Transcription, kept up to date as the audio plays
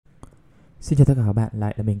Xin chào tất cả các bạn,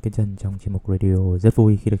 lại là mình Kiên Trần trong chuyên mục radio. Rất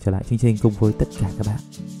vui khi được trở lại chương trình cùng với tất cả các bạn.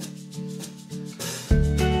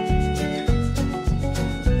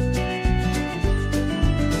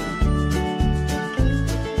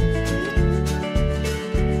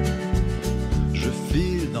 Je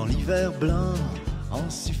file dans l'hiver blanc en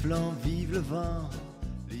sifflant vive le vent.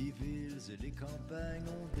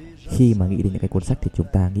 Khi mà nghĩ đến những cái cuốn sách thì chúng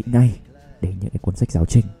ta nghĩ ngay đến những cái cuốn sách giáo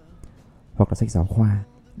trình hoặc là sách giáo khoa,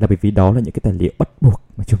 là bởi vì đó là những cái tài liệu bắt buộc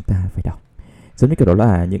mà chúng ta phải đọc. Giống như kiểu đó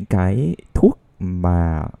là những cái thuốc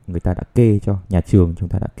mà người ta đã kê cho, nhà trường chúng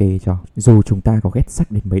ta đã kê cho. Dù chúng ta có ghét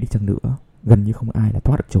sách đến mấy đi chăng nữa, gần như không ai là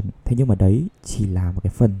thoát được chúng. Thế nhưng mà đấy chỉ là một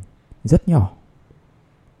cái phần rất nhỏ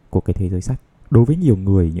của cái thế giới sách. Đối với nhiều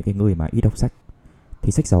người, những cái người mà ít đọc sách,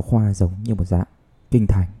 thì sách giáo khoa giống như một dạng kinh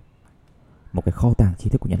thành, một cái kho tàng tri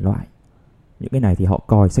thức của nhân loại. Những cái này thì họ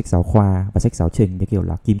coi sách giáo khoa và sách giáo trình như kiểu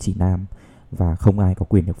là kim chỉ nam, và không ai có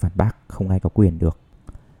quyền được phản bác, không ai có quyền được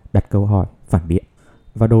đặt câu hỏi, phản biện.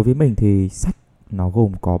 Và đối với mình thì sách nó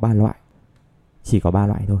gồm có 3 loại. Chỉ có 3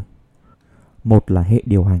 loại thôi. Một là hệ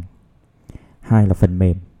điều hành, hai là phần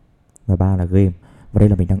mềm, và ba là game. Và đây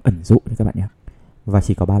là mình đang ẩn dụ cho các bạn nhé. Và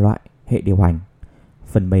chỉ có 3 loại: hệ điều hành,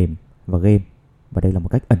 phần mềm và game. Và đây là một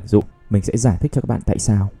cách ẩn dụ. Mình sẽ giải thích cho các bạn tại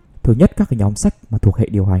sao. Thứ nhất, các cái nhóm sách mà thuộc hệ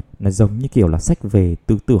điều hành nó giống như kiểu là sách về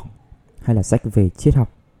tư tưởng hay là sách về triết học.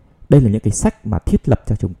 Đây là những cái sách mà thiết lập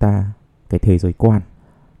cho chúng ta cái thế giới quan,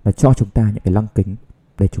 nó cho chúng ta những cái lăng kính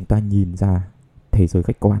để chúng ta nhìn ra thế giới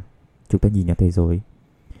khách quan, chúng ta nhìn nhận thế giới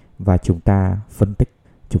và chúng ta phân tích,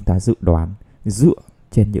 chúng ta dự đoán dựa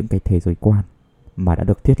trên những cái thế giới quan mà đã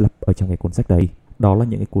được thiết lập ở trong cái cuốn sách đấy. Đó là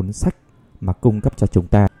những cái cuốn sách mà cung cấp cho chúng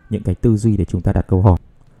ta những cái tư duy để chúng ta đặt câu hỏi.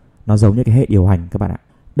 Nó giống như cái hệ điều hành các bạn ạ.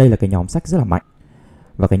 Đây là cái nhóm sách rất là mạnh.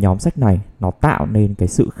 Và cái nhóm sách này nó tạo nên cái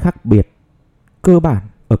sự khác biệt cơ bản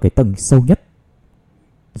ở cái tầng sâu nhất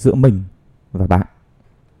giữa mình và bạn,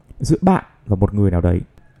 giữa bạn và một người nào đấy.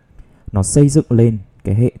 Nó xây dựng lên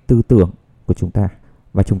cái hệ tư tưởng của chúng ta.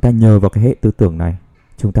 Và chúng ta nhờ vào cái hệ tư tưởng này,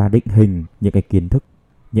 chúng ta định hình những cái kiến thức,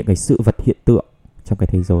 những cái sự vật hiện tượng trong cái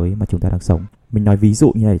thế giới mà chúng ta đang sống. Mình nói ví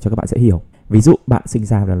dụ như này để cho các bạn sẽ hiểu. Ví dụ bạn sinh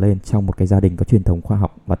ra và lên trong một cái gia đình có truyền thống khoa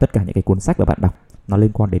học, và tất cả những cái cuốn sách mà bạn đọc nó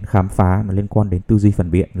liên quan đến khám phá, nó liên quan đến tư duy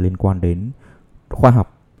phản biện, nó liên quan đến khoa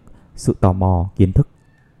học, sự tò mò, kiến thức.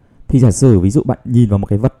 Thì giả sử ví dụ bạn nhìn vào một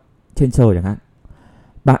cái vật trên trời chẳng hạn,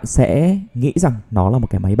 bạn sẽ nghĩ rằng nó là một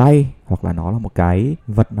cái máy bay, hoặc là nó là một cái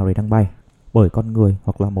vật nào đấy đang bay bởi con người,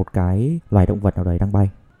 hoặc là một cái loài động vật nào đấy đang bay.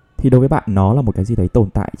 Thì đối với bạn nó là một cái gì đấy tồn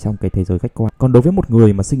tại trong cái thế giới khách quan. Còn đối với một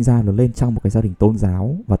người mà sinh ra lớn lên trong một cái gia đình tôn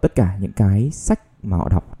giáo, và tất cả những cái sách mà họ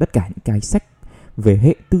đọc, tất cả những cái sách về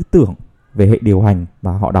hệ tư tưởng, về hệ điều hành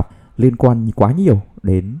mà họ đọc liên quan quá nhiều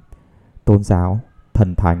đến tôn giáo,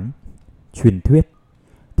 thần thánh, truyền thuyết,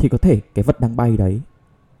 thì có thể cái vật đang bay đấy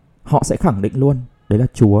họ sẽ khẳng định luôn đấy là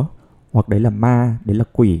Chúa, hoặc đấy là ma, đấy là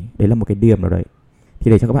quỷ, đấy là một cái điểm nào đấy.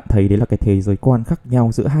 Thì để cho các bạn thấy đấy là cái thế giới quan khác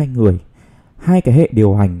nhau giữa hai người, hai cái hệ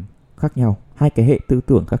điều hành khác nhau, hai cái hệ tư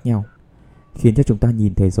tưởng khác nhau, khiến cho chúng ta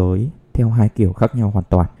nhìn thế giới theo hai kiểu khác nhau hoàn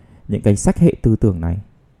toàn. Những cái sách hệ tư tưởng này,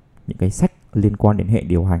 những cái sách liên quan đến hệ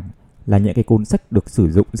điều hành là những cái cuốn sách được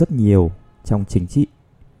sử dụng rất nhiều trong chính trị,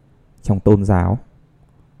 trong tôn giáo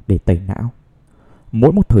để tẩy não.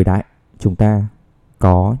 Mỗi một thời đại chúng ta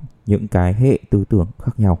có những cái hệ tư tưởng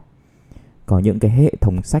khác nhau, có những cái hệ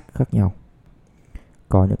thống sách khác nhau,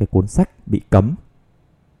 có những cái cuốn sách bị cấm,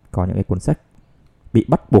 có những cái cuốn sách bị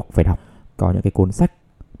bắt buộc phải đọc, có những cái cuốn sách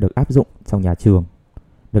được áp dụng trong nhà trường,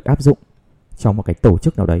 được áp dụng trong một cái tổ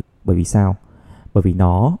chức nào đấy. Bởi vì sao? Bởi vì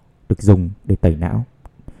nó được dùng để tẩy não.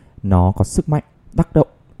 Nó có sức mạnh tác động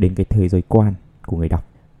đến cái thế giới quan của người đọc.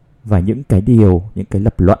 Và những cái điều, những cái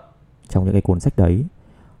lập luận trong những cái cuốn sách đấy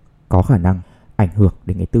có khả năng ảnh hưởng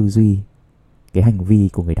đến cái tư duy, cái hành vi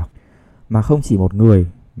của người đọc. Mà không chỉ một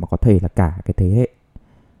người, mà có thể là cả cái thế hệ,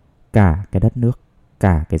 cả cái đất nước,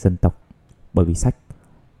 cả cái dân tộc. Bởi vì sách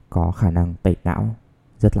có khả năng tẩy não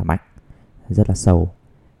rất là mạnh, rất là sâu.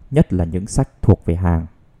 Nhất là những sách thuộc về hàng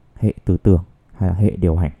hệ tư tưởng hay là hệ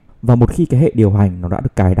điều hành. Và một khi cái hệ điều hành nó đã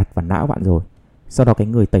được cài đặt vào não bạn rồi, sau đó cái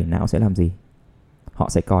người tẩy não sẽ làm gì? Họ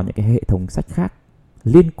sẽ có những cái hệ thống sách khác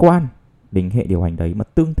liên quan đến hệ điều hành đấy, mà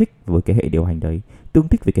tương thích với cái hệ điều hành đấy, tương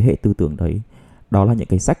thích với cái hệ tư tưởng đấy. Đó là những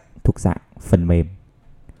cái sách thuộc dạng phần mềm.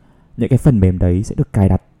 Những cái phần mềm đấy sẽ được cài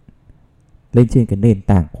đặt lên trên cái nền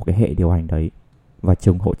tảng của cái hệ điều hành đấy, và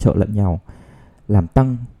chúng hỗ trợ lẫn nhau, làm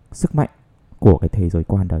tăng sức mạnh của cái thế giới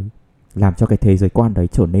quan đấy, làm cho cái thế giới quan đấy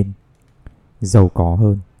trở nên giàu có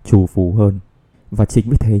hơn, trù phú hơn. Và chính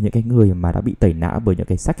vì thế những cái người mà đã bị tẩy não bởi những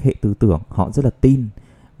cái sách hệ tư tưởng, họ rất là tin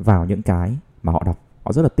vào những cái mà họ đọc,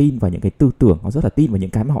 họ rất là tin vào những cái tư tưởng, họ rất là tin vào những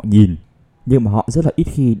cái mà họ nhìn nhưng mà họ rất là ít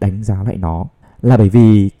khi đánh giá lại nó, là bởi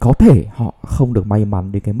vì có thể họ không được may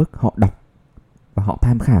mắn đến cái mức họ đọc và họ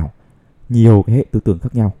tham khảo nhiều cái hệ tư tưởng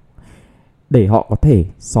khác nhau để họ có thể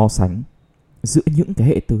so sánh giữa những cái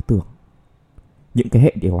hệ tư tưởng, những cái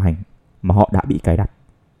hệ điều hành mà họ đã bị cài đặt.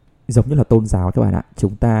 Giống như là tôn giáo các bạn ạ,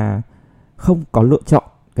 chúng ta không có lựa chọn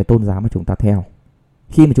cái tôn giáo mà chúng ta theo.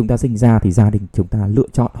 Khi mà chúng ta sinh ra thì gia đình chúng ta lựa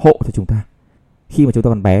chọn hộ cho chúng ta. Khi mà chúng ta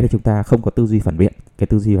còn bé thì chúng ta không có tư duy phản biện. Cái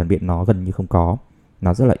tư duy phản biện nó gần như không có,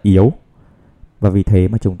 nó rất là yếu. Và vì thế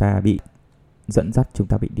mà chúng ta bị dẫn dắt, chúng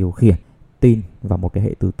ta bị điều khiển, tin vào một cái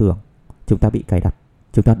hệ tư tưởng. Chúng ta bị cài đặt,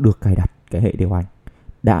 chúng ta được cài đặt cái hệ điều hành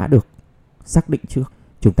đã được xác định trước.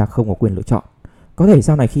 Chúng ta không có quyền lựa chọn. Có thể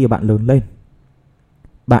sau này khi bạn lớn lên,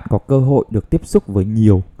 bạn có cơ hội được tiếp xúc với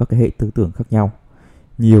nhiều các cái hệ tư tưởng khác nhau,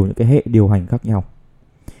 nhiều những cái hệ điều hành khác nhau,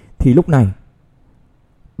 thì lúc này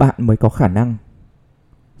bạn mới có khả năng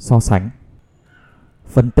so sánh,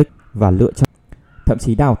 phân tích và lựa chọn, thậm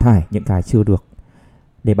chí đào thải những cái chưa được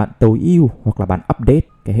để bạn tối ưu hoặc là bạn update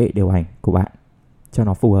cái hệ điều hành của bạn cho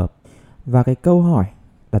nó phù hợp. Và cái câu hỏi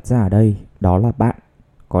đặt ra ở đây đó là bạn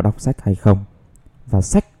có đọc sách hay không, và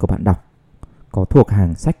sách của bạn đọc có thuộc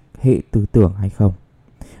hàng sách hệ tư tưởng hay không,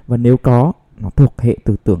 và nếu có, nó thuộc hệ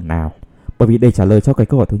tư tưởng nào. Bởi vì để trả lời cho cái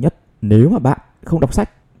câu hỏi thứ nhất, nếu mà bạn không đọc sách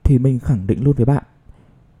thì mình khẳng định luôn với bạn,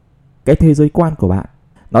 cái thế giới quan của bạn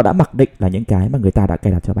nó đã mặc định là những cái mà người ta đã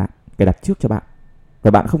cài đặt cho bạn, cài đặt trước cho bạn,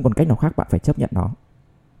 và bạn không còn cách nào khác, bạn phải chấp nhận nó,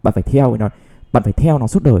 bạn phải theo nó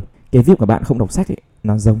suốt đời. Cái việc mà bạn không đọc sách ấy,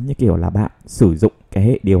 nó giống như kiểu là bạn sử dụng cái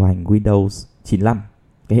hệ điều hành Windows 95,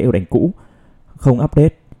 cái hệ điều hành cũ, không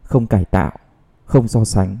update, không cải tạo, không so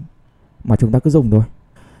sánh, mà chúng ta cứ dùng thôi.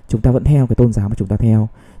 Chúng ta vẫn theo cái tôn giáo mà chúng ta theo,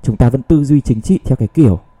 chúng ta vẫn tư duy chính trị theo cái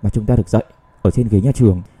kiểu mà chúng ta được dạy ở trên ghế nhà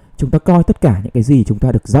trường. Chúng ta coi tất cả những cái gì chúng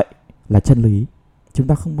ta được dạy là chân lý. Chúng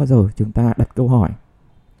ta không bao giờ chúng ta đặt câu hỏi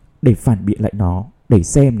để phản biện lại nó, để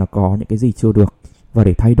xem nó có những cái gì chưa được và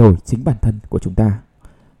để thay đổi chính bản thân của chúng ta.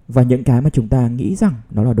 Và những cái mà chúng ta nghĩ rằng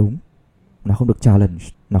nó là đúng, nó không được challenge,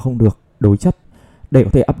 nó không được đối chất, để có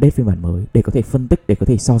thể update phiên bản mới, để có thể phân tích, để có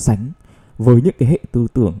thể so sánh với những cái hệ tư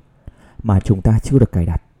tưởng mà chúng ta chưa được cài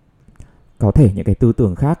đặt. Có thể những cái tư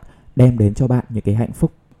tưởng khác đem đến cho bạn những cái hạnh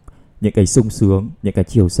phúc, những cái sung sướng, những cái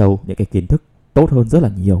chiều sâu, những cái kiến thức tốt hơn rất là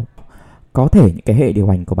nhiều. Có thể những cái hệ điều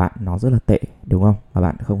hành của bạn nó rất là tệ, đúng không? Mà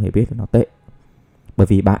bạn không hề biết là nó tệ, bởi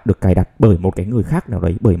vì bạn được cài đặt bởi một cái người khác nào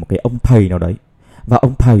đấy, bởi một cái ông thầy nào đấy, và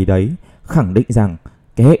ông thầy đấy khẳng định rằng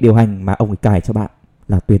cái hệ điều hành mà ông ấy cài cho bạn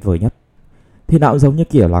là tuyệt vời nhất. Thì nó giống như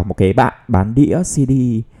kiểu là một cái bạn bán đĩa CD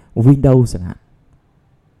Windows chẳng hạn,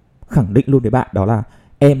 khẳng định luôn với bạn đó là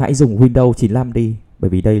em hãy dùng Windows 95 đi, bởi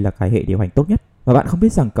vì đây là cái hệ điều hành tốt nhất. Và bạn không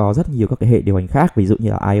biết rằng có rất nhiều các cái hệ điều hành khác, ví dụ như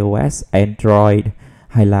là iOS, Android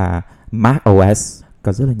hay là Mac OS,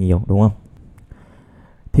 có rất là nhiều, đúng không?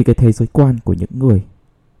 Thì cái thế giới quan của những người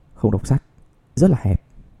không đọc sách rất là hẹp,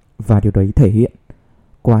 và điều đấy thể hiện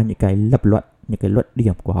qua những cái lập luận, những cái luận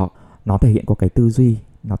điểm của họ. Nó thể hiện qua cái tư duy,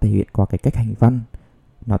 nó thể hiện qua cái cách hành văn,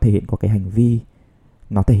 nó thể hiện qua cái hành vi,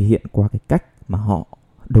 nó thể hiện qua cái cách mà họ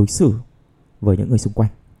đối xử với những người xung quanh.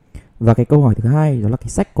 Và cái câu hỏi thứ hai đó là cái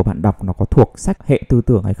sách của bạn đọc nó có thuộc sách hệ tư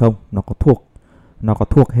tưởng hay không, nó có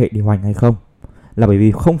thuộc hệ điều hành hay không. Là bởi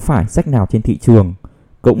vì không phải sách nào trên thị trường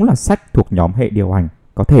cũng là sách thuộc nhóm hệ điều hành.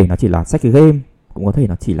 Có thể nó chỉ là sách game, cũng có thể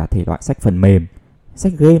nó chỉ là thể loại sách phần mềm.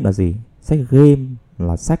 Sách game là gì? Sách game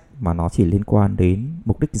là sách mà nó chỉ liên quan đến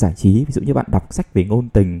mục đích giải trí. Ví dụ như bạn đọc sách về ngôn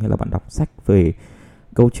tình, hay là bạn đọc sách về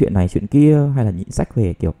câu chuyện này chuyện kia, hay là những sách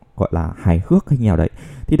về kiểu gọi là hài hước hay nhiều đấy,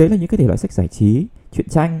 thì đấy là những cái thể loại sách giải trí, truyện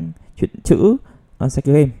tranh, truyện chữ, sách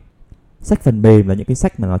game. Sách phần mềm là những cái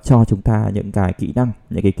sách mà nó cho chúng ta những cái kỹ năng,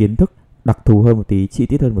 những cái kiến thức đặc thù hơn một tí, chi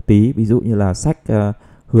tiết hơn một tí. Ví dụ như là sách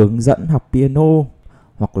hướng dẫn học piano,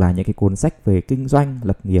 hoặc là những cái cuốn sách về kinh doanh,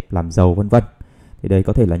 lập nghiệp, làm giàu vân vân. Thì đây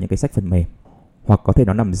có thể là những cái sách phần mềm, hoặc có thể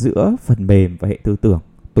nó nằm giữa phần mềm và hệ tư tưởng,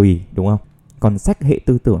 tùy, đúng không? Còn sách hệ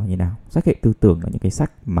tư tưởng là như nào? Sách hệ tư tưởng là những cái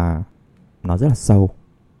sách mà nó rất là sâu,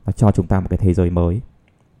 nó cho chúng ta một cái thế giới mới.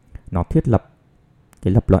 Nó thiết lập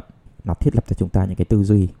cái lập luận, nó thiết lập cho chúng ta những cái tư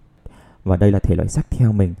duy. Và đây là thể loại sách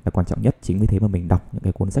theo mình là quan trọng nhất. Chính vì thế mà mình đọc những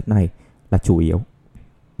cái cuốn sách này là chủ yếu.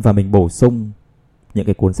 Và mình bổ sung những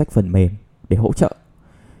cái cuốn sách phần mềm để hỗ trợ.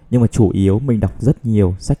 Nhưng mà chủ yếu mình đọc rất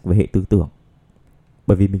nhiều sách về hệ tư tưởng,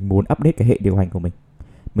 bởi vì mình muốn update cái hệ điều hành của mình.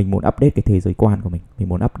 Mình muốn update cái thế giới quan của mình. Mình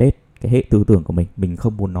muốn update cái hệ tư tưởng của mình. Mình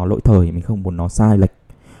không muốn nó lỗi thời, mình không muốn nó sai lệch,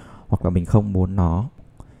 hoặc là mình không muốn nó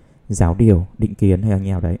giáo điều, định kiến hay là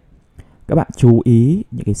nghèo đấy. Các bạn chú ý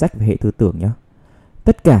những cái sách về hệ tư tưởng nhé.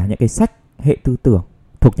 Tất cả những cái sách hệ tư tưởng,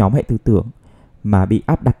 thuộc nhóm hệ tư tưởng mà bị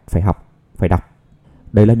áp đặt phải học, phải đọc,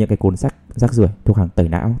 đấy là những cái cuốn sách rác rưởi, thuộc hàng tẩy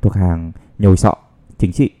não, thuộc hàng nhồi sọ,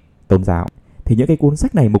 chính trị, tôn giáo. Thì những cái cuốn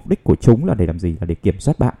sách này mục đích của chúng là để làm gì? Là để kiểm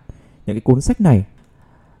soát bạn. Những cái cuốn sách này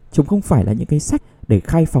chúng không phải là những cái sách để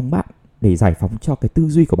khai phóng bạn, để giải phóng cho cái tư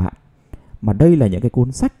duy của bạn, mà đây là những cái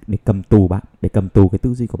cuốn sách để cầm tù bạn, để cầm tù cái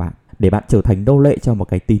tư duy của bạn, để bạn trở thành nô lệ cho một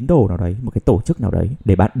cái tín đồ nào đấy, một cái tổ chức nào đấy,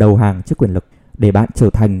 để bạn đầu hàng trước quyền lực, để bạn trở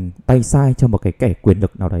thành tay sai cho một cái kẻ quyền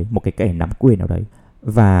lực nào đấy, một cái kẻ nắm quyền nào đấy.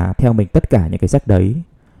 Và theo mình, tất cả những cái sách đấy,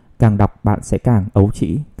 càng đọc bạn sẽ càng ấu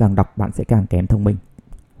trĩ, càng đọc bạn sẽ càng kém thông minh.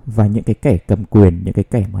 Và những cái kẻ cầm quyền, những cái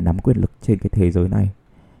kẻ mà nắm quyền lực trên cái thế giới này,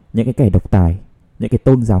 những cái kẻ độc tài, những cái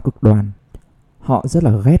tôn giáo cực đoan, họ rất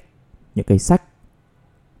là ghét những cái sách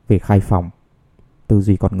về khai phóng tư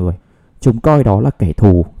duy con người. Chúng coi đó là kẻ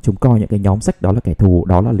thù, chúng coi những cái nhóm sách đó là kẻ thù.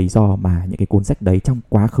 Đó là lý do mà những cái cuốn sách đấy trong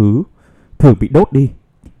quá khứ thường bị đốt đi.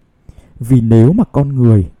 Vì nếu mà con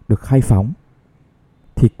người được khai phóng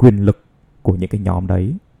thì quyền lực của những cái nhóm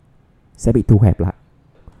đấy sẽ bị thu hẹp lại.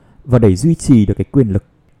 Và để duy trì được cái quyền lực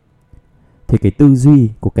thì cái tư duy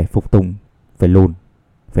của kẻ phục tùng phải lùn,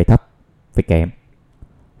 phải thấp, phải kém,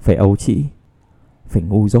 phải ấu trĩ, phải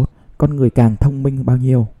ngu dốt. Con người càng thông minh bao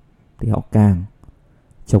nhiêu thì họ càng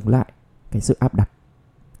chống lại cái sự áp đặt,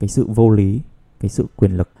 cái sự vô lý, cái sự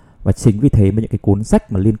quyền lực. Và chính vì thế mà những cái cuốn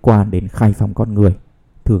sách mà liên quan đến khai phóng con người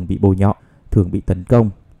thường bị bôi nhọ, thường bị tấn công,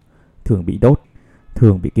 thường bị đốt,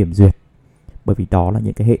 thường bị kiểm duyệt. Bởi vì đó là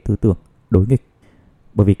những cái hệ tư tưởng đối nghịch.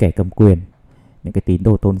 Bởi vì kẻ cầm quyền, những cái tín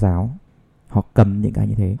đồ tôn giáo, họ cầm những cái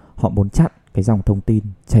như thế. Họ muốn chặn cái dòng thông tin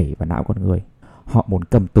chảy vào não con người. Họ muốn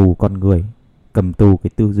cầm tù con người, cầm tù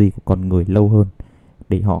cái tư duy của con người lâu hơn,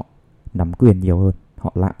 để họ nắm quyền nhiều hơn,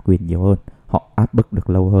 họ lạm quyền nhiều hơn, họ áp bức được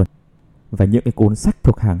lâu hơn. Và những cái cuốn sách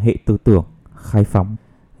thuộc hàng hệ tư tưởng khai phóng,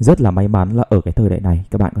 rất là may mắn là ở cái thời đại này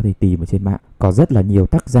các bạn có thể tìm ở trên mạng. Có rất là nhiều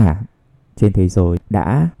tác giả trên thế giới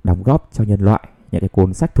đã đóng góp cho nhân loại những cái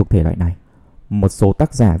cuốn sách thuộc thể loại này. Một số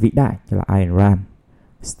tác giả vĩ đại như là Ayn Rand,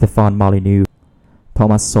 Stefan Molyneux,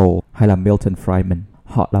 Thomas Sowell hay là Milton Friedman,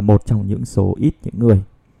 họ là một trong những số ít những người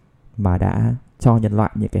mà đã cho nhân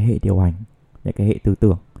loại những cái hệ điều hành, những cái hệ tư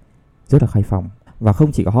tưởng rất là khai phóng. Và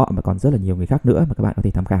không chỉ có họ mà còn rất là nhiều người khác nữa mà các bạn có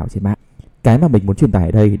thể tham khảo trên mạng. Cái mà mình muốn truyền tải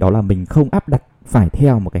ở đây đó là mình không áp đặt phải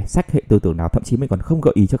theo một cái sách hệ tư tưởng nào, thậm chí mình còn không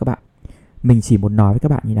gợi ý cho các bạn. Mình chỉ muốn nói với các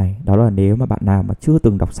bạn như này, đó là nếu mà bạn nào mà chưa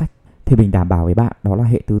từng đọc sách thì mình đảm bảo với bạn đó là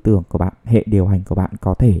hệ tư tưởng của bạn, hệ điều hành của bạn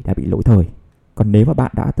có thể đã bị lỗi thời. Còn nếu mà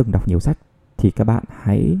bạn đã từng đọc nhiều sách thì các bạn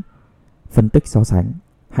hãy phân tích so sánh,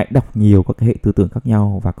 hãy đọc nhiều các cái hệ tư tưởng khác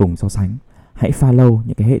nhau và cùng so sánh. Hãy follow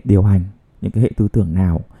những cái hệ điều hành, những cái hệ tư tưởng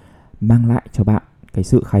nào mang lại cho bạn cái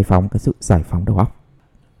sự khai phóng, cái sự giải phóng đầu óc,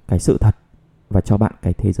 cái sự thật, và cho bạn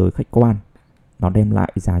cái thế giới khách quan. Nó đem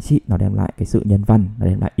lại giá trị, nó đem lại cái sự nhân văn, nó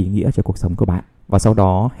đem lại ý nghĩa cho cuộc sống của bạn. Và sau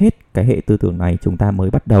đó hết cái hệ tư tưởng này, chúng ta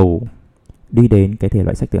mới bắt đầu đi đến cái thể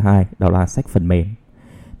loại sách thứ hai, đó là sách phần mềm.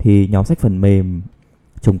 Thì nhóm sách phần mềm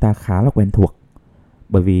chúng ta khá là quen thuộc,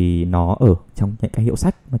 bởi vì nó ở trong những cái hiệu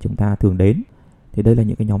sách mà chúng ta thường đến. Thì đây là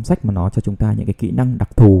những cái nhóm sách mà nó cho chúng ta những cái kỹ năng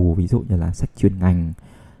đặc thù, ví dụ như là sách chuyên ngành,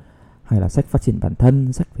 hay là sách phát triển bản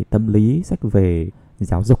thân, sách về tâm lý, sách về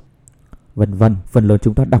giáo dục, vân vân. Phần lớn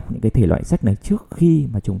chúng ta đọc những cái thể loại sách này trước khi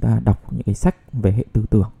mà chúng ta đọc những cái sách về hệ tư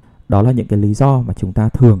tưởng. Đó là những cái lý do mà chúng ta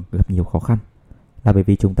thường gặp nhiều khó khăn, là bởi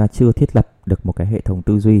vì chúng ta chưa thiết lập được một cái hệ thống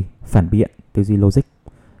tư duy phản biện, tư duy logic.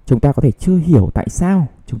 Chúng ta có thể chưa hiểu tại sao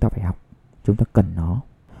chúng ta phải học, chúng ta cần nó.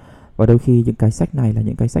 Và đôi khi những cái sách này là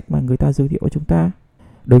những cái sách mà người ta giới thiệu cho chúng ta.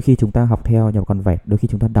 Đôi khi chúng ta học theo như một con vẹt, đôi khi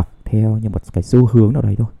chúng ta đọc theo như một cái xu hướng nào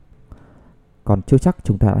đấy thôi. Còn chưa chắc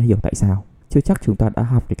chúng ta đã hiểu tại sao, chưa chắc chúng ta đã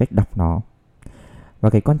học cái cách đọc nó. Và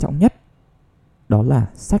cái quan trọng nhất đó là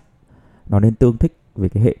sách nó nên tương thích với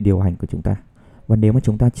cái hệ điều hành của chúng ta. Và nếu mà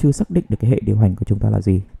chúng ta chưa xác định được cái hệ điều hành của chúng ta là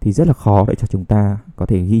gì thì rất là khó để cho chúng ta có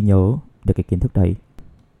thể ghi nhớ được cái kiến thức đấy,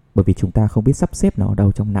 bởi vì chúng ta không biết sắp xếp nó ở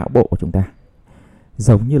đâu trong não bộ của chúng ta.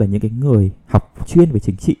 Giống như là những cái người học chuyên về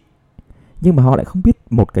chính trị nhưng mà họ lại không biết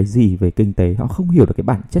một cái gì về kinh tế, họ không hiểu được cái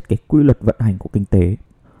bản chất, cái quy luật vận hành của kinh tế.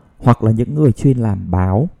 Hoặc là những người chuyên làm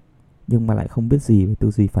báo nhưng mà lại không biết gì về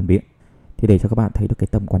tư duy phản biện. Thì để cho các bạn thấy được cái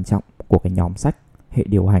tầm quan trọng của cái nhóm sách hệ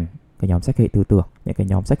điều hành, cái nhóm sách hệ tư tưởng, những cái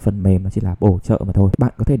nhóm sách phần mềm nó chỉ là bổ trợ mà thôi.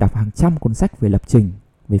 Bạn có thể đọc hàng trăm cuốn sách về lập trình,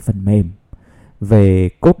 về phần mềm, về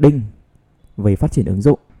coding, về phát triển ứng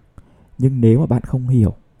dụng, nhưng nếu mà bạn không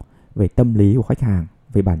hiểu về tâm lý của khách hàng,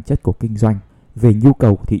 về bản chất của kinh doanh, về nhu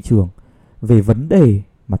cầu của thị trường, về vấn đề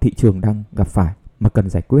mà thị trường đang gặp phải mà cần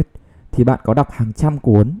giải quyết, thì bạn có đọc hàng trăm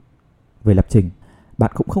cuốn về lập trình,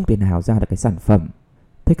 bạn cũng không thể nào ra được cái sản phẩm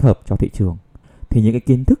thích hợp cho thị trường. Thì những cái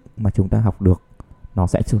kiến thức mà chúng ta học được nó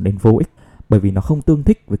sẽ trở nên vô ích, bởi vì nó không tương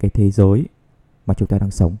thích với cái thế giới mà chúng ta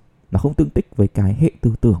đang sống, nó không tương thích với cái hệ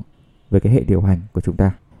tư tưởng, với cái hệ điều hành của chúng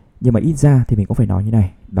ta. Nhưng mà ít ra thì mình cũng phải nói như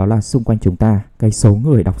này, đó là xung quanh chúng ta cái số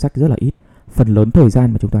người đọc sách rất là ít. Phần lớn thời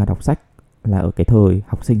gian mà chúng ta đọc sách là ở cái thời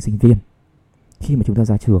học sinh sinh viên. Khi mà chúng ta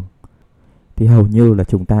ra trường thì hầu như là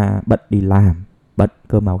chúng ta bận đi làm, bận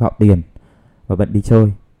cơm áo gạo tiền và bận đi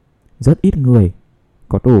chơi. Rất ít người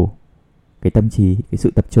có đủ cái tâm trí, cái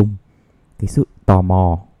sự tập trung, cái sự tò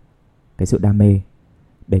mò, cái sự đam mê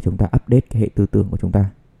để chúng ta update cái hệ tư tưởng của chúng ta.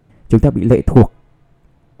 Chúng ta bị lệ thuộc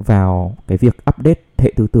vào cái việc update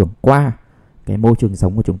hệ tư tưởng qua cái môi trường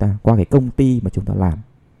sống của chúng ta, qua cái công ty mà chúng ta làm.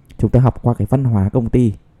 Chúng ta học qua cái văn hóa công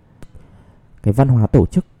ty, cái văn hóa tổ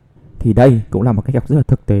chức. Thì đây cũng là một cách học rất là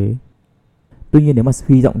thực tế. Tuy nhiên nếu mà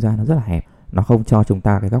suy rộng ra nó rất là hẹp, nó không cho chúng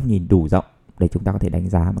ta cái góc nhìn đủ rộng để chúng ta có thể đánh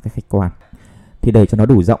giá một cách khách quan. Thì để cho nó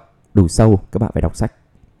đủ rộng, đủ sâu, các bạn phải đọc sách.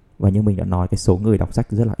 Và như mình đã nói, cái số người đọc sách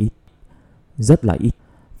rất là ít. Rất là ít.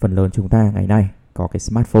 Phần lớn chúng ta ngày nay có cái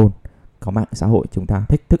smartphone, có mạng xã hội, chúng ta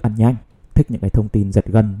thích thức ăn nhanh, thích những cái thông tin giật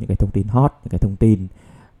gân, những cái thông tin hot, những cái thông tin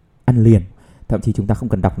ăn liền. Thậm chí chúng ta không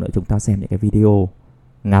cần đọc nữa, chúng ta xem những cái video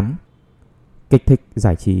ngắn, kích thích,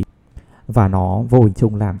 giải trí. Và nó vô hình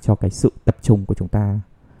chung làm cho cái sự tập trung của chúng ta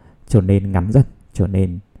trở nên ngắn dần, trở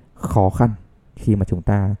nên khó khăn khi mà chúng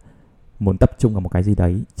ta muốn tập trung vào một cái gì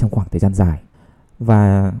đấy trong khoảng thời gian dài.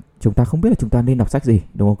 Và chúng ta không biết là chúng ta nên đọc sách gì,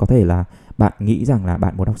 đúng không? Có thể là bạn nghĩ rằng là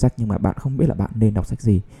bạn muốn đọc sách nhưng mà bạn không biết là bạn nên đọc sách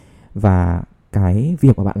gì. Và cái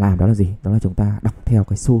việc mà bạn làm đó là gì? Đó là chúng ta đọc theo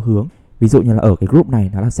cái xu hướng. Ví dụ như là ở cái group này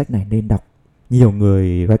nó là sách này nên đọc, nhiều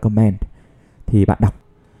người recommend thì bạn đọc.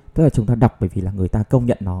 Tức là chúng ta đọc bởi vì là người ta công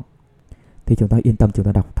nhận nó, thì chúng ta yên tâm chúng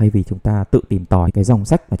ta đọc, thay vì chúng ta tự tìm tòi cái dòng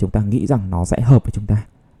sách mà chúng ta nghĩ rằng nó sẽ hợp với chúng ta.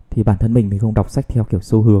 Thì bản thân mình không đọc sách theo kiểu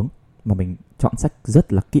xu hướng, mà mình chọn sách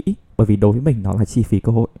rất là kỹ. Bởi vì đối với mình nó là chi phí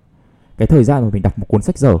cơ hội. Cái thời gian mà mình đọc một cuốn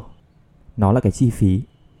sách dở, nó là cái chi phí.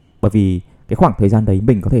 Bởi vì cái khoảng thời gian đấy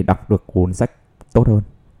mình có thể đọc được cuốn sách tốt hơn.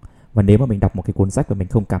 Và nếu mà mình đọc một cái cuốn sách và mình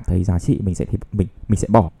không cảm thấy giá trị, mình sẽ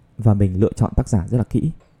bỏ. Và mình lựa chọn tác giả rất là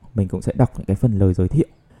kỹ. Mình cũng sẽ đọc những cái phần lời giới thiệu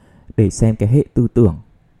để xem cái hệ tư tưởng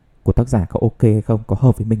của tác giả có ok hay không, có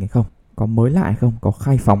hợp với mình hay không, có mới lạ hay không, có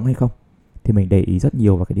khai phóng hay không. Thì mình để ý rất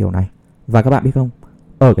nhiều vào cái điều này. Và các bạn biết không,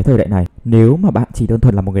 ở cái thời đại này, nếu mà bạn chỉ đơn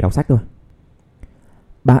thuần là một người đọc sách thôi,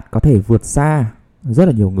 bạn có thể vượt xa rất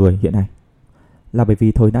là nhiều người hiện nay. Là bởi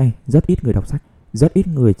vì thời nay rất ít người đọc sách, rất ít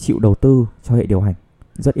người chịu đầu tư cho hệ điều hành,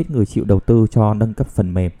 rất ít người chịu đầu tư cho nâng cấp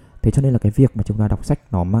phần mềm. Thế cho nên là cái việc mà chúng ta đọc sách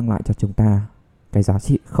nó mang lại cho chúng ta cái giá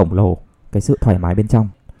trị khổng lồ, cái sự thoải mái bên trong.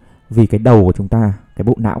 Vì cái đầu của chúng ta, cái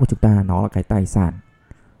bộ não của chúng ta, nó là cái tài sản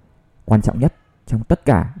quan trọng nhất trong tất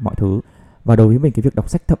cả mọi thứ. Và đối với mình, cái việc đọc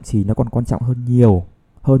sách thậm chí nó còn quan trọng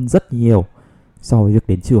hơn rất nhiều so với việc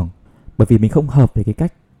đến trường. Bởi vì mình không hợp với cái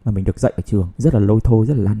cách mà mình được dạy ở trường, rất là lôi thôi,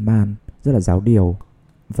 rất là lan man, rất là giáo điều,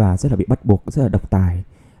 và rất là bị bắt buộc, rất là độc tài.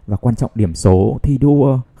 Và quan trọng điểm số, thi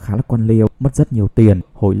đua, khá là quan liêu, mất rất nhiều tiền,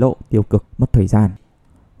 hối lộ, tiêu cực, mất thời gian,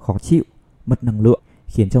 khó chịu, mất năng lượng,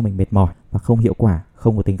 khiến cho mình mệt mỏi và không hiệu quả,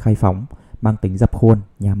 không có tính khai phóng, mang tính dập khuôn,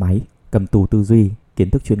 nhà máy, cầm tù tư duy, kiến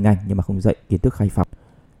thức chuyên ngành nhưng mà không dạy kiến thức khai phóng.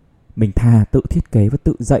 Mình thà tự thiết kế và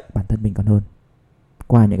tự dạy bản thân mình còn hơn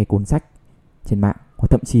qua những cái cuốn sách trên mạng, hoặc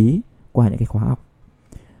thậm chí qua những cái khóa học.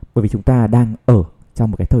 Bởi vì chúng ta đang ở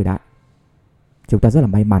trong một cái thời đại, chúng ta rất là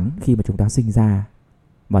may mắn khi mà chúng ta sinh ra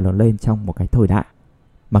và lớn lên trong một cái thời đại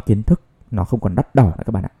mà kiến thức nó không còn đắt đỏ nữa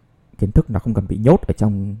các bạn ạ. Kiến thức nó không còn bị nhốt ở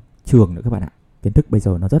trong trường nữa các bạn ạ. Kiến thức bây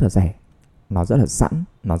giờ nó rất là rẻ, nó rất là sẵn,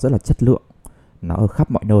 nó rất là chất lượng, nó ở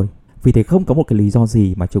khắp mọi nơi. Vì thế không có một cái lý do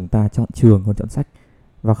gì mà chúng ta chọn trường hơn chọn sách.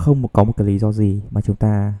 Và không có một cái lý do gì mà chúng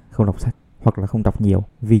ta không đọc sách hoặc là không đọc nhiều,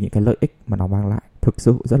 vì những cái lợi ích mà nó mang lại thực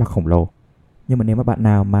sự rất là khổng lồ. Nhưng mà nếu mà bạn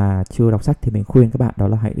nào mà chưa đọc sách thì mình khuyên các bạn đó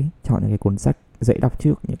là hãy chọn những cái cuốn sách dễ đọc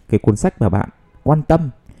trước, những cái cuốn sách mà bạn quan tâm,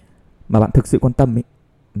 mà bạn thực sự quan tâm ấy,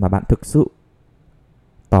 mà bạn thực sự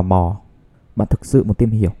tò mò, bạn thực sự muốn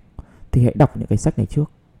tìm hiểu, thì hãy đọc những cái sách này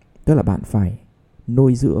trước. Tức là bạn phải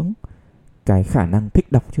nuôi dưỡng cái khả năng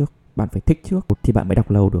thích đọc trước. Bạn phải thích trước thì bạn mới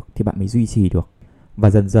đọc lâu được, thì bạn mới duy trì được. Và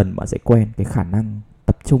dần dần bạn sẽ quen, cái khả năng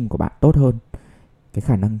tập trung của bạn tốt hơn, cái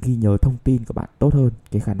khả năng ghi nhớ thông tin của bạn tốt hơn,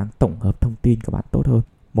 cái khả năng tổng hợp thông tin của bạn tốt hơn.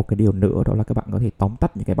 Một cái điều nữa đó là các bạn có thể tóm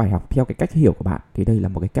tắt những cái bài học theo cái cách hiểu của bạn. Thì đây là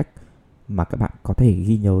một cái cách mà các bạn có thể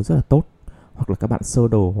ghi nhớ rất là tốt. Hoặc là các bạn sơ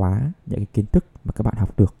đồ hóa những cái kiến thức mà các bạn học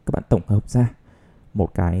được, các bạn tổng hợp ra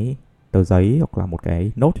một cái tờ giấy hoặc là một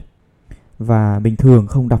cái note. Và mình thường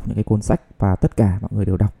không đọc những cái cuốn sách và tất cả mọi người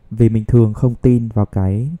đều đọc, vì mình thường không tin vào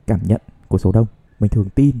cái cảm nhận của số đông. Mình thường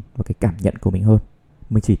tin vào cái cảm nhận của mình hơn.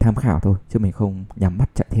 Mình chỉ tham khảo thôi, chứ mình không nhắm mắt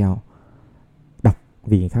chạy theo đọc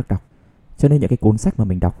vì người khác đọc. Cho nên những cái cuốn sách mà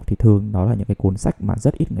mình đọc thì thường đó là những cái cuốn sách mà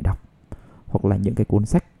rất ít người đọc, hoặc là những cái cuốn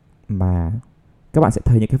sách mà các bạn sẽ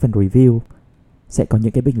thấy những cái phần review sẽ có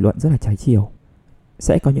những cái bình luận rất là trái chiều,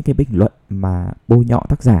 sẽ có những cái bình luận mà bôi nhọ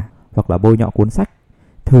tác giả hoặc là bôi nhọ cuốn sách.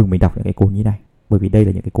 thường mình đọc những cái cuốn như này bởi vì đây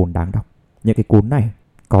là những cái cuốn đáng đọc. Những cái cuốn này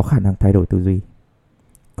có khả năng thay đổi tư duy,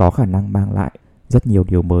 có khả năng mang lại rất nhiều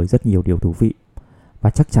điều mới, rất nhiều điều thú vị, và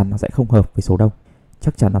chắc chắn nó sẽ không hợp với số đông,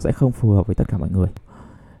 chắc chắn nó sẽ không phù hợp với tất cả mọi người.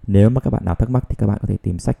 Nếu mà các bạn nào thắc mắc thì các bạn có thể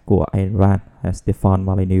tìm sách của Ayn Rand hay Stefan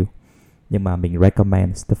Molyneux. Nhưng mà mình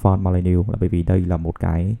recommend Stefan Molyneux là bởi vì đây là một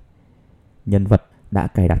cái nhân vật đã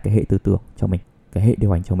cài đặt cái hệ tư tưởng cho mình, cái hệ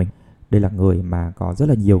điều hành cho mình. Đây là người mà có rất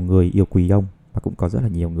là nhiều người yêu quý ông và cũng có rất là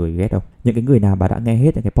nhiều người ghét ông. Những cái người nào mà đã nghe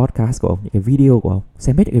hết những cái podcast của ông, những cái video của ông,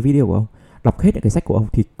 xem hết những cái video của ông, đọc hết những cái sách của ông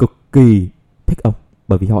thì cực kỳ thích ông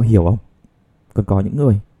bởi vì họ hiểu ông. Còn có những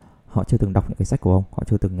người họ chưa từng đọc những cái sách của ông, họ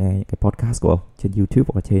chưa từng nghe những cái podcast của ông trên YouTube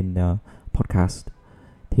hoặc là trên podcast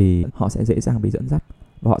thì họ sẽ dễ dàng bị dẫn dắt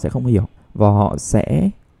và họ sẽ không hiểu và họ sẽ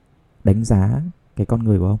đánh giá cái con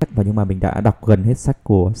người của ông. Và nhưng mà mình đã đọc gần hết sách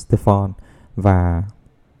của Stefan và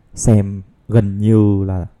xem gần như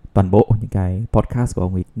là toàn bộ những cái podcast của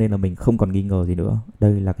ông ấy, nên là mình không còn nghi ngờ gì nữa.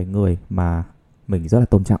 Đây là cái người mà mình rất là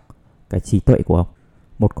tôn trọng cái trí tuệ của ông,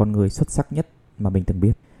 một con người xuất sắc nhất mà mình từng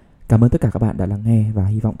biết. Cảm ơn tất cả các bạn đã lắng nghe và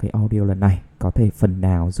hy vọng cái audio lần này có thể phần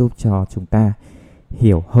nào giúp cho chúng ta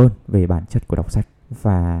hiểu hơn về bản chất của đọc sách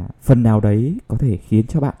và phần nào đấy có thể khiến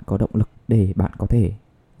cho bạn có động lực để bạn có thể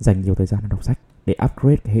dành nhiều thời gian đọc sách, để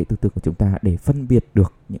upgrade cái hệ tư tưởng của chúng ta, để phân biệt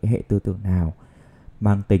được những cái hệ tư tưởng nào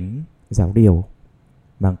mang tính giáo điều,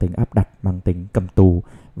 mang tính áp đặt, mang tính cầm tù,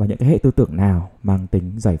 và những cái hệ tư tưởng nào mang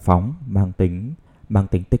tính giải phóng, mang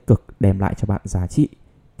tính tích cực, đem lại cho bạn giá trị,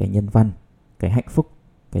 cái nhân văn, cái hạnh phúc,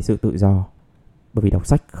 cái sự tự do. Bởi vì đọc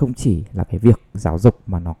sách không chỉ là cái việc giáo dục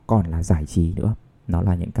mà nó còn là giải trí nữa. Nó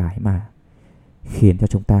là những cái mà khiến cho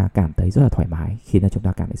chúng ta cảm thấy rất là thoải mái, khiến cho chúng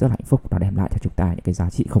ta cảm thấy rất là hạnh phúc. Nó đem lại cho chúng ta những cái giá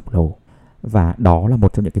trị khổng lồ. Và đó là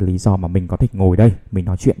một trong những cái lý do mà mình có thể ngồi đây, mình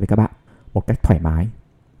nói chuyện với các bạn một cách thoải mái,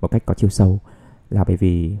 một cách có chiều sâu, là bởi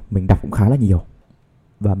vì mình đọc cũng khá là nhiều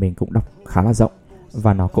và mình cũng đọc khá là rộng,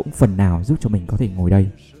 và nó cũng phần nào giúp cho mình có thể ngồi đây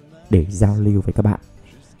để giao lưu với các bạn.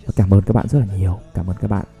 Và cảm ơn các bạn rất là nhiều. Cảm ơn các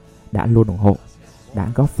bạn đã luôn ủng hộ,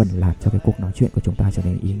 đã góp phần làm cho cái cuộc nói chuyện của chúng ta trở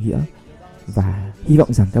nên ý nghĩa. Và hy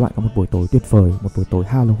vọng rằng các bạn có một buổi tối tuyệt vời, một buổi tối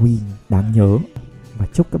Halloween đáng nhớ, và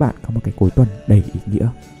chúc các bạn có một cái cuối tuần đầy ý nghĩa.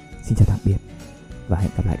 Xin chào tạm biệt và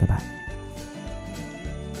hẹn gặp lại các bạn.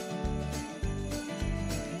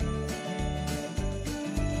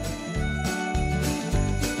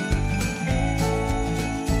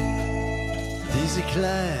 Des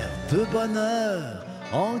éclairs de bonheur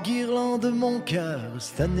enguirlandent mon cœur.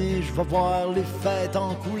 Cette année, je vais voir les fêtes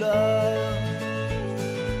en couleur.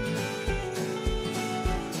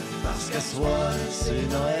 Parce qu'à soir, c'est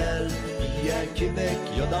Noël. Puis à Québec,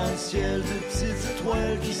 y a dans le ciel de petites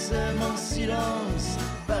étoiles qui s'aiment en silence.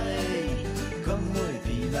 Pareil comme moi et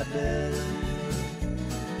puis ma belle.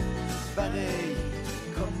 Pareil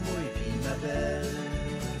comme moi et puis ma belle.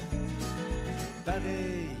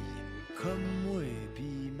 Pareil comme moi et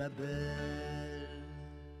puis ma belle.